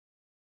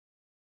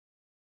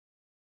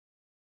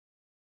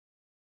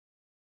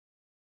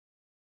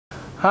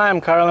Hi,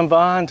 I'm Khairil and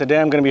Bahar, and today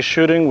I'm going to be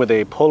shooting with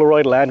a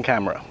Polaroid land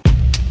camera.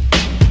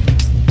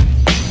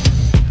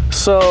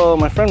 So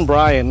my friend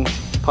Brian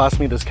passed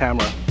me this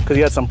camera because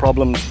he had some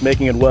problems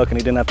making it work and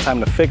he didn't have time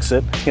to fix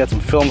it. He had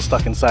some film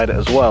stuck inside it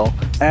as well.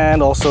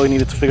 And also he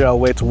needed to figure out a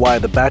way to wire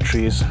the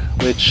batteries,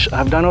 which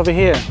I've done over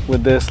here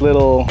with this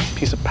little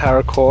piece of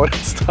paracord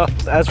and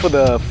stuff. As for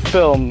the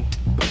film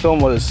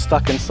was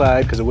stuck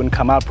inside because it wouldn't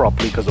come out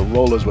properly because the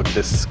rollers were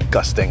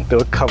disgusting. They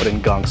were covered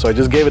in gunk. So I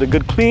just gave it a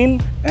good clean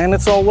and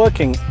it's all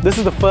working. This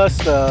is the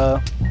first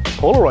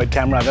Polaroid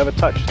camera I've ever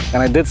touched.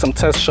 And I did some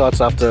test shots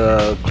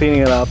after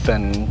cleaning it up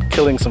and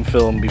killing some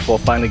film before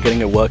finally getting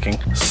it working.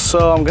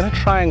 So I'm gonna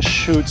try and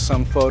shoot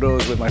some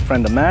photos with my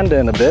friend Amanda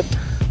in a bit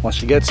once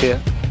she gets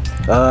here.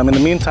 In the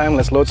meantime,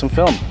 let's load some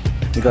film.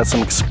 We got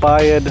some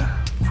expired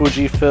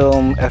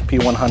Fujifilm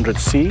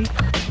FP100C.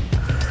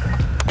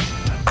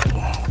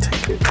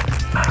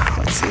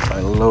 Let's see if I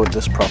load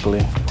this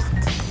properly.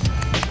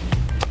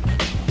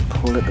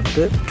 Pull it a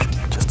bit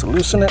just to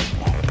loosen it.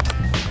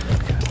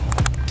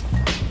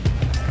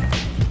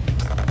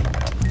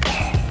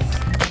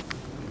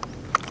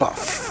 Oh,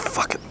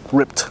 fuck it,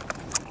 ripped.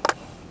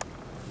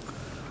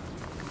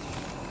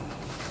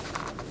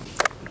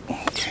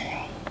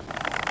 Okay.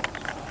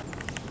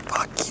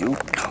 Fuck you.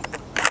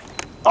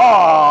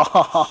 Oh,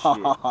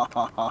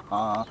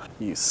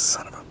 you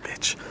son of a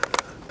bitch.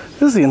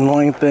 This is the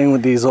annoying thing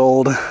with these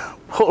old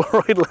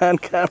Polaroid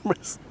land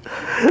cameras.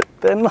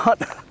 They're not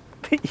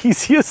the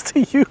easiest to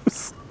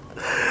use.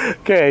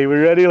 Okay, we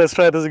ready? Let's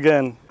try this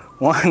again.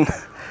 1,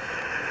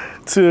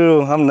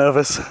 2, I'm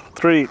nervous.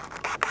 3.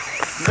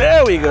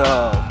 There we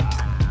go.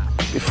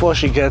 Before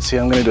she gets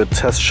here, I'm gonna do a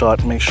test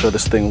shot, make sure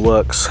this thing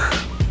works.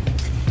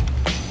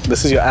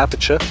 This is your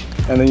aperture,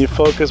 and then you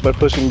focus by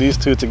pushing these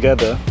two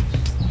together,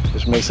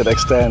 which makes it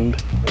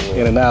extend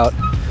in and out.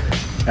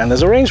 And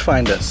there's a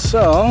rangefinder,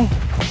 so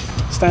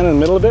stand in the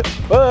middle a bit.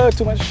 Oh,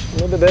 too much. A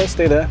little bit there.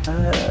 Stay there.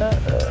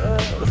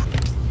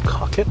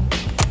 Cock it.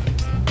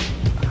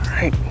 All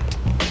right.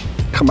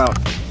 Come out.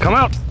 Come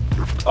out.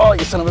 Oh,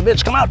 you son of a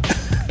bitch. Come out.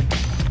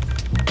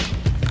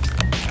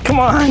 Come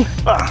on.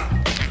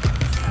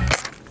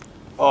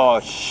 Oh,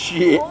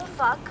 shit. Oh,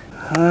 fuck.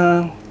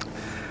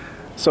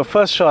 So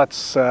first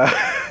shot's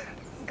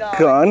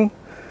gone.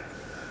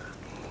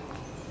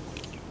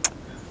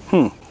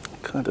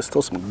 God, there's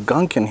still some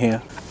gunk in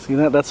here. See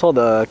that? That's all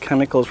the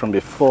chemicals from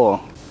before.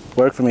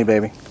 Work for me,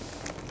 baby.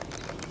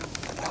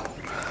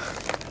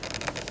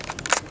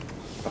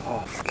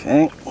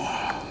 Okay.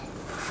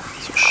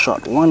 So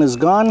shot 1 is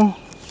gone.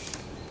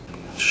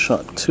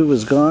 Shot 2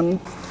 is gone.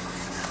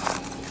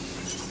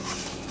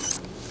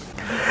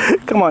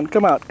 Come on,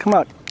 come out, come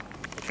out.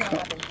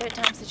 Third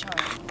time's the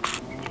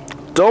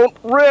charm. Don't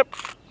rip.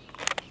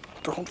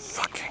 Don't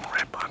fucking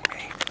rip on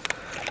me.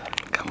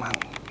 Come on.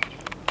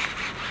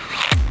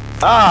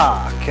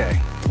 Ah, okay.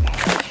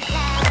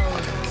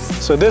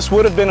 So this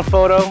would have been a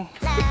photo.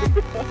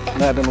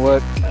 That didn't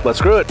work. But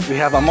screw it. We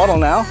have our model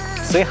now.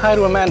 Say hi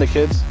to Amanda,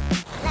 kids.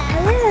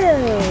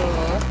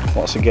 Hello.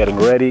 Whilst you're getting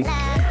ready.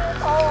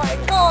 Oh my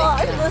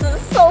god, this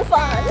is so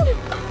fun.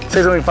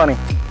 Say something funny.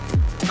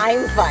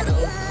 I'm funny.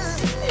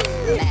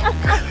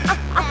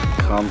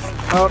 Come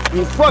out,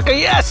 you fucker.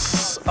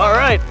 Yes! All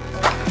right.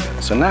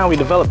 So now we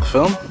develop the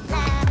film.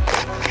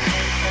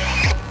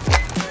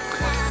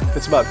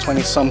 It's about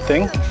 20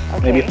 something,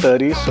 maybe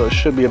 30, so it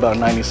should be about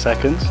 90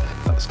 seconds.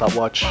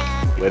 Stopwatch,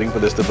 waiting for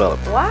this to develop.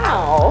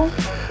 Wow.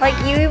 Like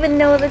you even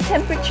know the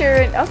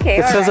temperature. Okay.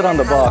 It says it on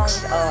the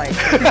box. Oh, I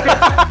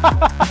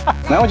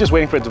see. Now we're just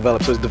waiting for it to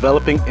develop, so it's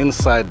developing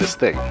inside this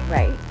thing.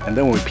 Right. And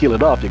then when we peel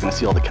it off, you're gonna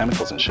see all the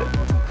chemicals and shit.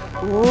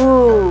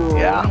 Ooh.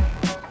 Yeah.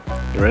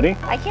 You ready?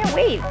 I can't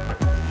wait.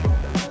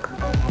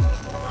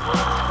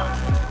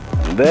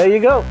 There you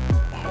go.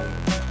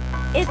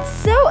 It's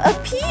so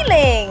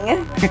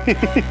appealing.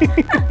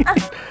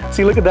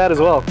 See, look at that as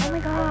well. Oh my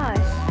gosh.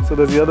 So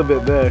there's the other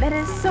bit there. That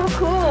is so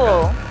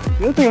cool.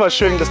 The other thing about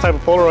shooting this type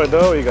of Polaroid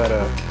though, you got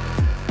a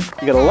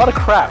lot of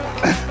crap.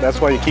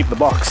 That's why you keep the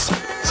box,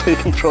 so you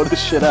can throw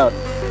this shit out.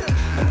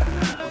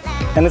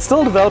 And it's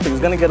still developing, it's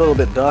gonna get a little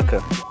bit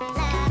darker.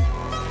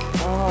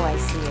 Oh, I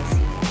see, I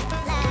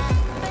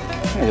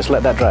see. Yeah, just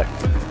let that dry.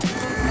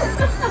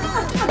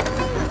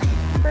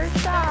 First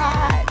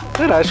shot.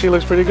 It actually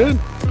looks pretty good.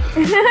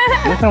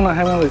 Look, I'm not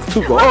having all these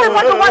two goals.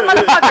 Motherfucker, what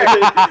motherfucker?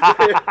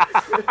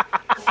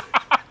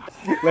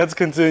 Let's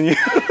continue.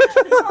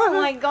 Oh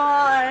my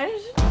gosh.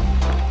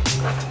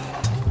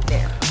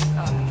 There.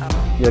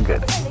 You're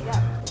good.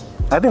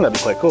 I think that'd be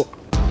quite cool.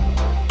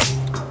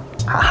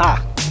 Haha.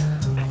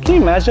 Can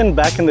you imagine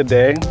back in the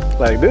day,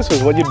 like this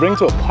was what you'd bring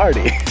to a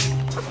party?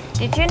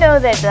 Did you know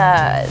that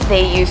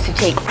they used to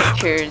take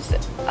pictures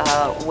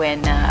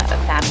when a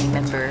family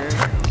member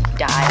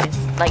dies?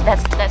 Like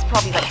that's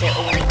probably like their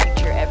only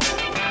picture ever.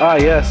 Ah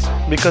yes,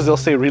 because they'll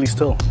stay really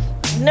still.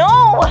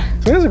 No!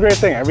 So here's a great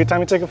thing. Every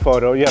time you take a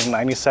photo, you have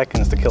 90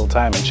 seconds to kill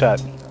time and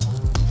chat.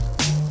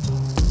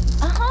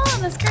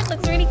 The skirt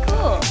looks really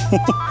cool.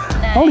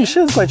 Nice. Holy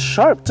shit, it's quite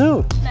sharp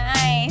too.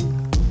 Nice.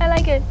 I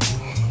like it.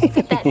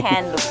 Except that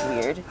hand looks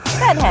weird.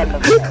 That hand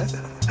looks nice.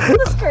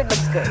 The skirt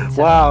looks good.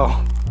 So.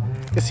 Wow.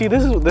 You see,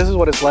 this is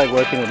what it's like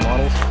working with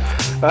models.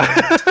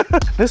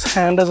 This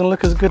hand doesn't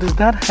look as good as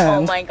that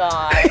hand. Oh my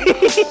god.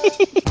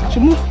 Should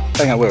you move?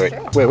 Hang on, wait.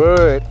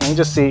 Let me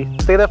just see.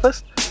 Stay there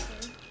first.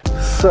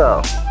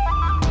 So,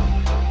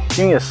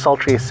 give me a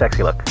sultry,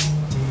 sexy look.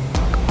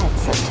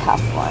 That's a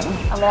tough one.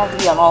 I'm gonna have to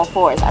be on all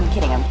fours. I'm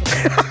kidding.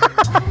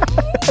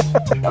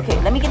 Okay,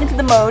 let me get into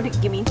the mode.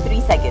 Give me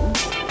 3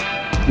 seconds.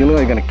 You look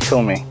like you're gonna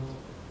kill me.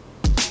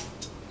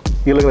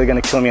 You look like you're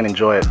gonna kill me and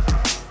enjoy it.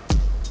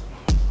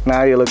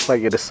 Now you look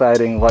like you're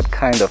deciding what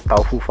kind of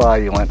tau fu fa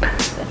you want.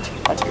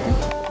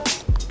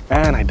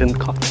 And I didn't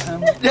cock the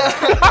camera.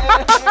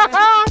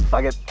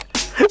 Fuck it.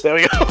 There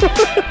we go.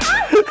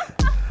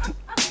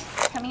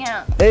 Coming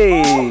out.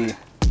 Hey!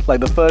 Like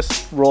the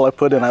first roll I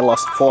put in, I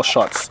lost 4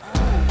 shots.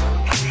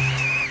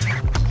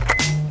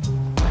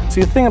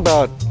 See, the thing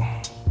about,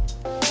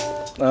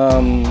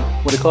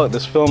 what do you call it,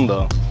 this film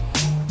though?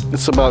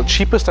 It's about,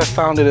 cheapest I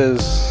found it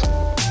is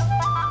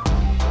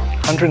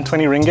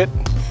 120 ringgit.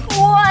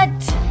 What?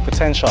 For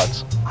 10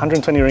 shots.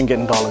 120 ringgit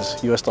in dollars,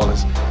 US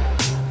dollars.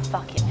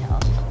 Fucking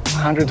hell.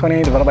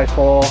 120 divided by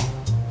 4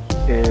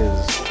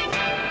 is...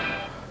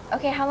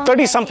 Okay, how long?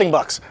 30 something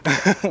bucks. Look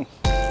at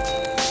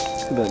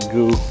that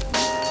goo.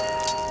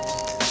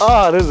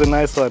 Oh, this is a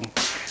nice one.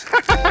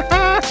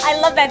 I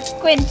love that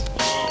squint.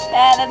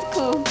 Yeah, that's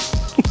cool.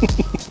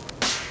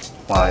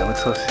 Wow, you look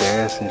so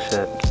serious and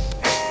shit.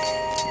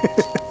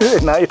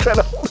 Now you're trying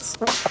to hold a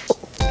smile.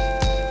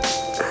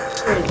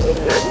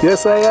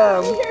 Yes, I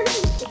am.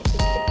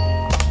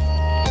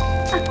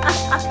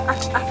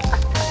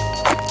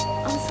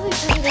 I'm so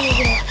excited that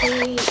you're gonna play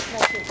like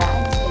your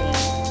band thing.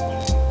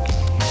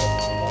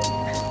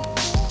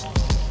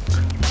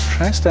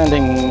 Try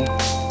standing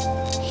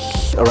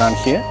around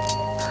here.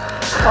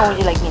 What would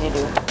you like me to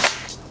do?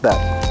 That.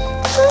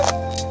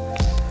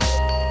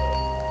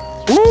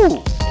 Ooh! I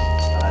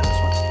like this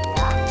one.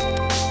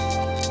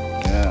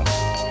 Yeah.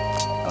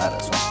 I like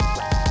this one.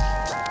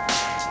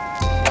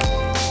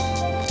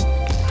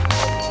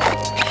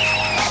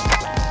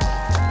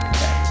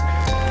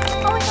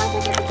 Oh my gosh, I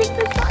get to take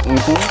this one.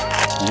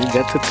 You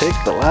get to take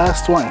the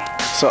last one.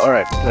 So, all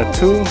right, there are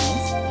 2.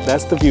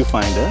 That's the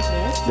viewfinder.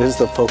 Yes. This is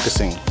the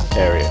focusing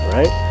area,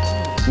 right?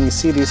 And you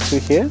see these 2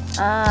 here?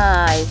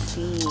 Ah, I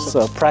see.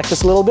 So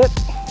practice a little bit.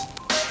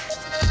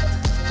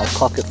 I'll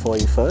cock it for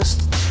you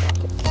first.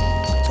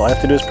 So all I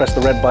have to do is press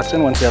the red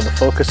button once you have the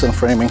focus and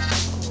framing.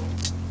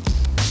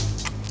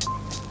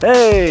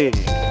 Hey!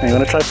 Now you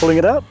want to try pulling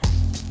it out?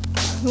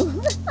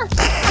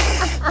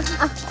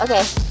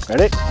 Okay.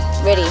 Ready?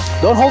 Ready.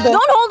 Don't hold that.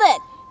 Don't hold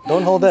it!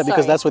 Don't hold that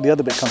because Sorry. that's where the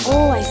other bit comes in.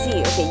 Oh, I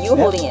see. Okay, you're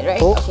holding it, right?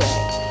 Pull. Okay.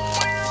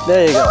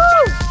 There you go. Woo!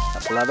 Now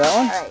pull out that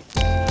one. Alright,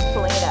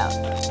 pulling it out.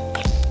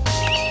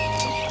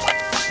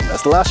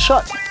 That's the last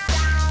shot. Okay.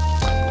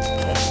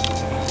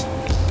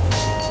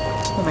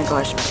 Oh my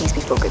gosh, please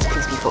be focused,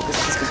 please be focused,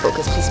 please be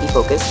focused, please be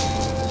focused.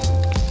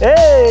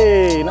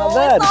 Hey, not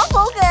bad. It's not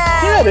focused!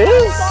 Yeah, it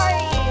is. Sorry.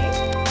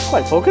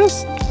 Quite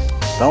focused.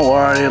 Don't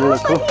worry, it'll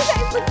look cool. You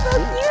guys look so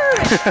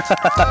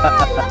cute! Oh, I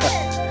love it!